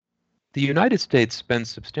The United States spends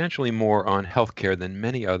substantially more on healthcare than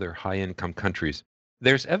many other high income countries.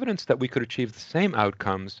 There's evidence that we could achieve the same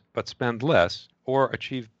outcomes but spend less or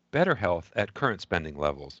achieve better health at current spending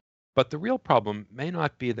levels. But the real problem may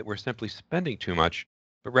not be that we're simply spending too much,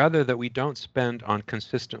 but rather that we don't spend on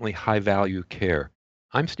consistently high value care.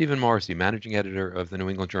 I'm Stephen Morrissey, managing editor of the New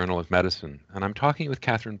England Journal of Medicine, and I'm talking with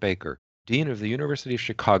Catherine Baker, Dean of the University of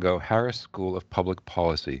Chicago Harris School of Public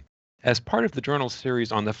Policy. As part of the journal's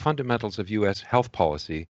series on the fundamentals of U.S. health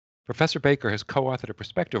policy, Professor Baker has co-authored a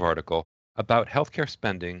perspective article about healthcare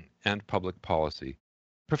spending and public policy.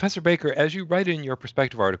 Professor Baker, as you write in your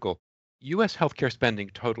perspective article, U.S. healthcare spending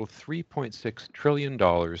totaled $3.6 trillion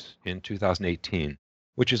in 2018,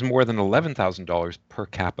 which is more than $11,000 per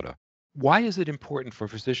capita. Why is it important for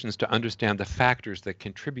physicians to understand the factors that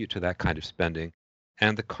contribute to that kind of spending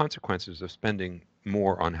and the consequences of spending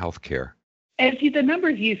more on healthcare? As the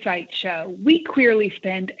numbers you cite show, we clearly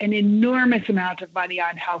spend an enormous amount of money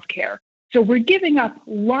on healthcare. So we're giving up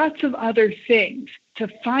lots of other things to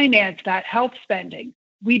finance that health spending.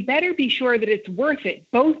 We better be sure that it's worth it,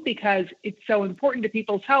 both because it's so important to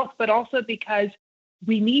people's health, but also because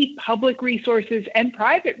we need public resources and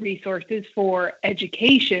private resources for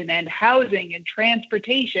education and housing and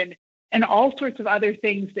transportation and all sorts of other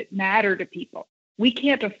things that matter to people. We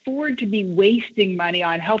can't afford to be wasting money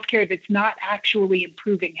on healthcare that's not actually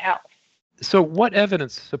improving health. So what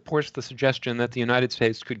evidence supports the suggestion that the United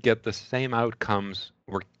States could get the same outcomes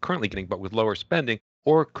we're currently getting, but with lower spending,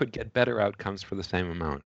 or could get better outcomes for the same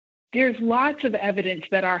amount? There's lots of evidence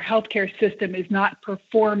that our healthcare system is not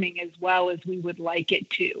performing as well as we would like it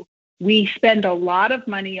to. We spend a lot of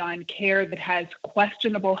money on care that has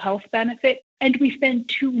questionable health benefit, and we spend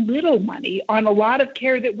too little money on a lot of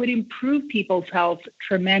care that would improve people's health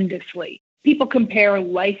tremendously. People compare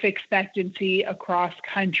life expectancy across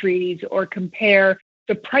countries or compare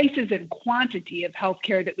the prices and quantity of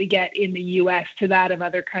healthcare that we get in the U.S. to that of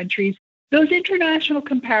other countries. Those international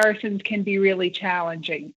comparisons can be really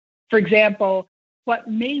challenging. For example, what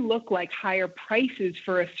may look like higher prices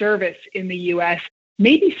for a service in the U.S.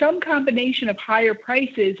 maybe some combination of higher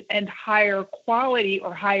prices and higher quality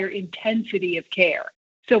or higher intensity of care.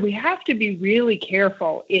 So we have to be really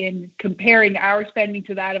careful in comparing our spending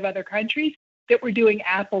to that of other countries, that we're doing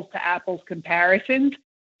apples to apples comparisons.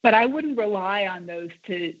 But I wouldn't rely on those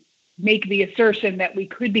to make the assertion that we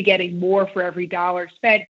could be getting more for every dollar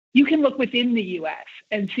spent. You can look within the U.S.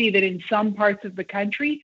 and see that in some parts of the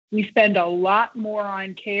country, we spend a lot more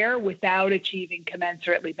on care without achieving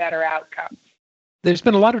commensurately better outcomes. There's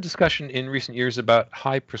been a lot of discussion in recent years about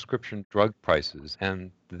high prescription drug prices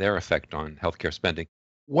and their effect on healthcare spending.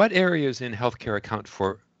 What areas in healthcare account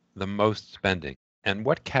for the most spending, and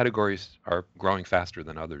what categories are growing faster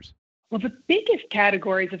than others? Well, the biggest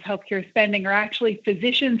categories of healthcare spending are actually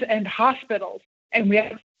physicians and hospitals, and we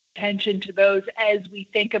have attention to those as we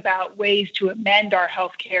think about ways to amend our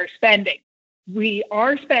healthcare spending. We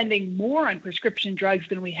are spending more on prescription drugs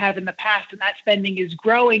than we have in the past, and that spending is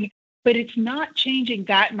growing, but it's not changing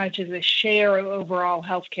that much as a share of overall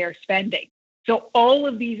healthcare spending. So all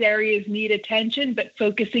of these areas need attention, but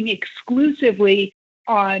focusing exclusively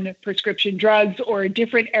on prescription drugs or a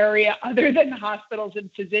different area other than hospitals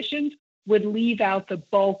and physicians would leave out the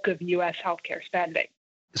bulk of U.S. healthcare spending.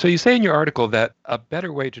 So you say in your article that a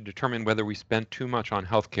better way to determine whether we spend too much on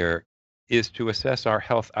healthcare is to assess our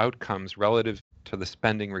health outcomes relative to the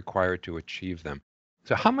spending required to achieve them.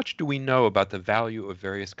 So how much do we know about the value of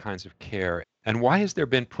various kinds of care, and why has there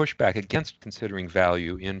been pushback against considering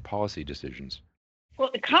value in policy decisions? Well,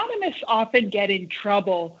 economists often get in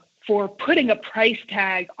trouble for putting a price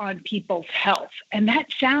tag on people's health, and that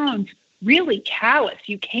sounds really callous.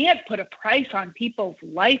 You can't put a price on people's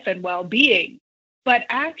life and well-being. But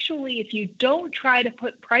actually, if you don't try to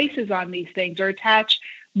put prices on these things or attach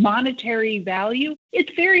monetary value,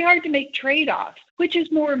 it's very hard to make trade-offs. Which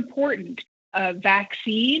is more important, a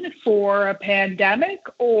vaccine for a pandemic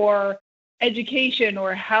or education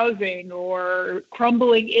or housing or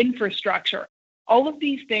crumbling infrastructure? All of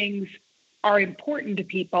these things are important to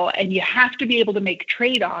people, and you have to be able to make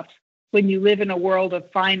trade-offs when you live in a world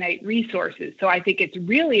of finite resources. So I think it's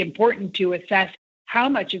really important to assess how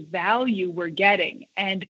much value we're getting.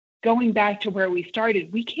 And going back to where we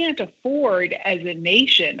started, we can't afford as a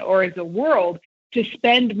nation or as a world to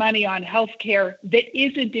spend money on healthcare that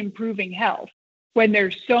isn't improving health when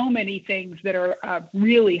there's so many things that are a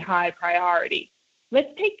really high priority.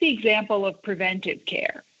 Let's take the example of preventive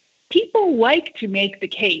care. People like to make the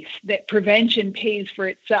case that prevention pays for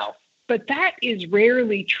itself, but that is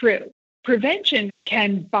rarely true. Prevention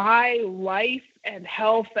can buy life and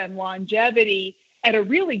health and longevity at a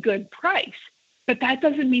really good price, But that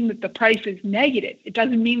doesn't mean that the price is negative. It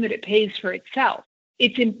doesn't mean that it pays for itself.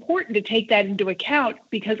 It's important to take that into account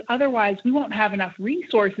because otherwise we won't have enough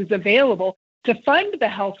resources available to fund the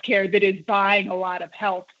healthcare that is buying a lot of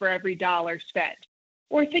health for every dollar spent.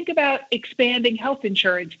 Or think about expanding health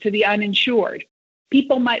insurance to the uninsured.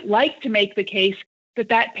 People might like to make the case that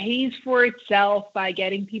that pays for itself by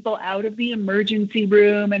getting people out of the emergency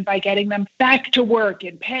room and by getting them back to work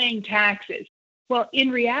and paying taxes. Well,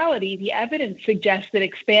 in reality, the evidence suggests that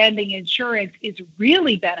expanding insurance is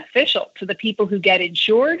really beneficial to the people who get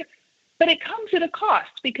insured, but it comes at a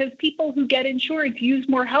cost because people who get insurance use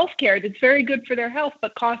more health care that's very good for their health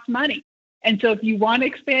but costs money. And so if you want to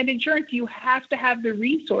expand insurance, you have to have the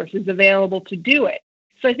resources available to do it.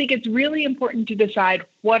 So I think it's really important to decide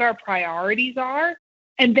what our priorities are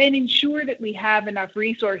and then ensure that we have enough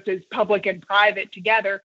resources, public and private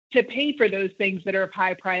together, to pay for those things that are of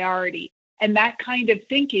high priority. And that kind of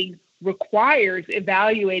thinking requires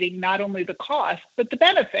evaluating not only the cost, but the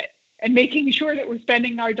benefit and making sure that we're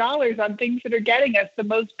spending our dollars on things that are getting us the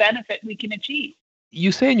most benefit we can achieve.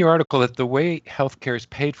 You say in your article that the way healthcare is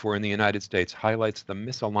paid for in the United States highlights the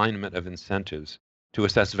misalignment of incentives to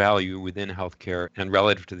assess value within healthcare and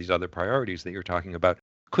relative to these other priorities that you're talking about.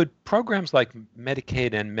 Could programs like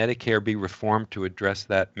Medicaid and Medicare be reformed to address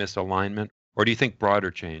that misalignment, or do you think broader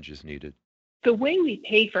change is needed? The way we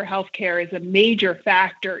pay for healthcare is a major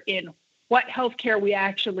factor in what healthcare we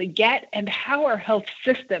actually get and how our health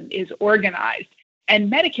system is organized.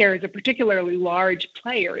 And Medicare is a particularly large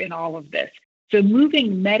player in all of this. So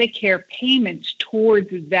moving Medicare payments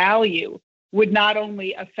towards value would not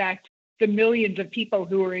only affect the millions of people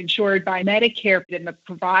who are insured by Medicare and the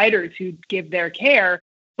providers who give their care,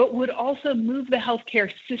 but would also move the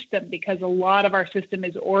healthcare system because a lot of our system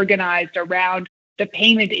is organized around the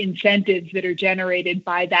payment incentives that are generated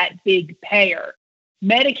by that big payer.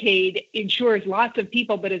 Medicaid insures lots of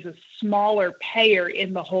people, but is a smaller payer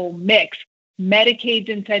in the whole mix. Medicaid's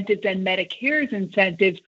incentives and Medicare's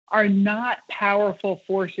incentives are not powerful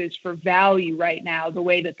forces for value right now the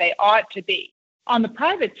way that they ought to be. On the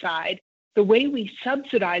private side, the way we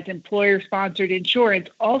subsidize employer-sponsored insurance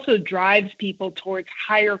also drives people towards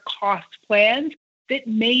higher cost plans that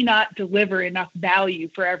may not deliver enough value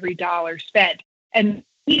for every dollar spent, and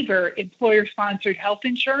favor employer-sponsored health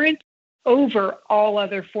insurance over all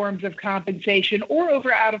other forms of compensation or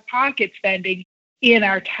over out-of-pocket spending in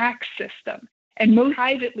our tax system. And most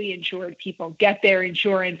privately insured people get their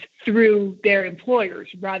insurance through their employers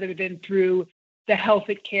rather than through the health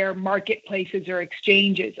care marketplaces or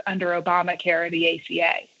exchanges under Obamacare or the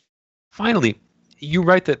ACA. Finally, you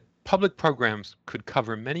write that public programs could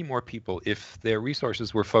cover many more people if their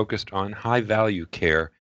resources were focused on high-value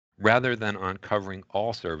care rather than on covering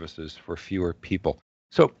all services for fewer people.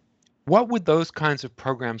 So what would those kinds of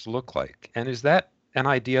programs look like? And is that an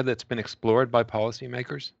idea that's been explored by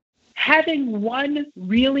policymakers? Having one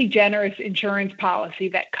really generous insurance policy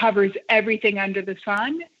that covers everything under the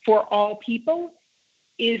sun for all people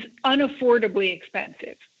is unaffordably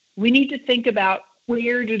expensive. We need to think about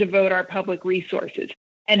where to devote our public resources.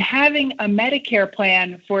 And having a Medicare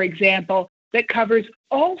plan, for example, that covers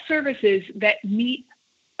all services that meet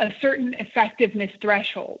a certain effectiveness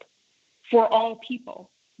threshold for all people,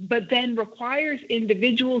 but then requires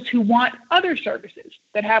individuals who want other services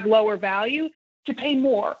that have lower value to pay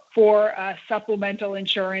more for a supplemental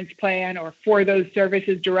insurance plan or for those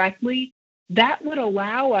services directly, that would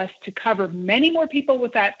allow us to cover many more people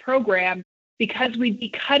with that program because we'd be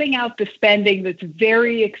cutting out the spending that's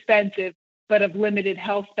very expensive but of limited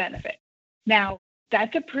health benefit. Now,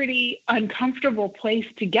 that's a pretty uncomfortable place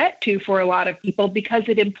to get to for a lot of people because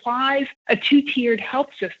it implies a two-tiered health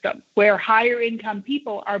system where higher income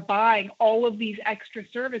people are buying all of these extra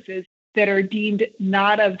services that are deemed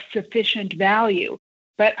not of sufficient value.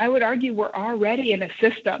 But I would argue we're already in a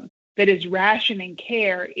system that is rationing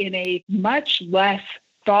care in a much less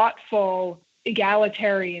thoughtful,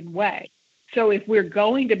 egalitarian way. So if we're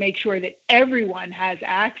going to make sure that everyone has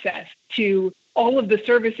access to all of the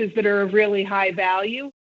services that are of really high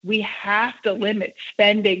value, we have to limit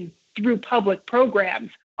spending through public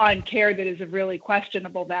programs on care that is of really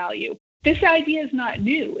questionable value. This idea is not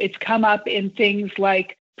new. It's come up in things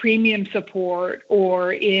like premium support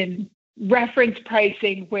or in reference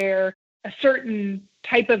pricing where a certain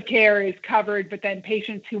type of care is covered, but then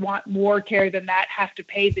patients who want more care than that have to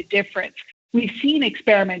pay the difference. We've seen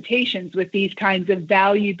experimentations with these kinds of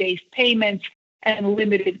value-based payments and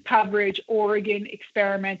limited coverage. Oregon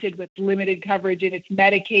experimented with limited coverage in its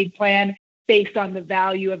Medicaid plan based on the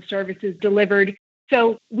value of services delivered.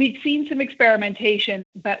 So we've seen some experimentation,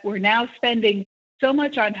 but we're now spending so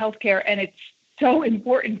much on healthcare, and it's so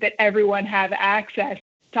important that everyone have access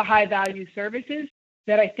to high value services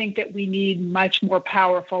that I think that we need much more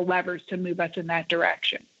powerful levers to move us in that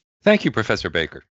direction. Thank you, Professor Baker.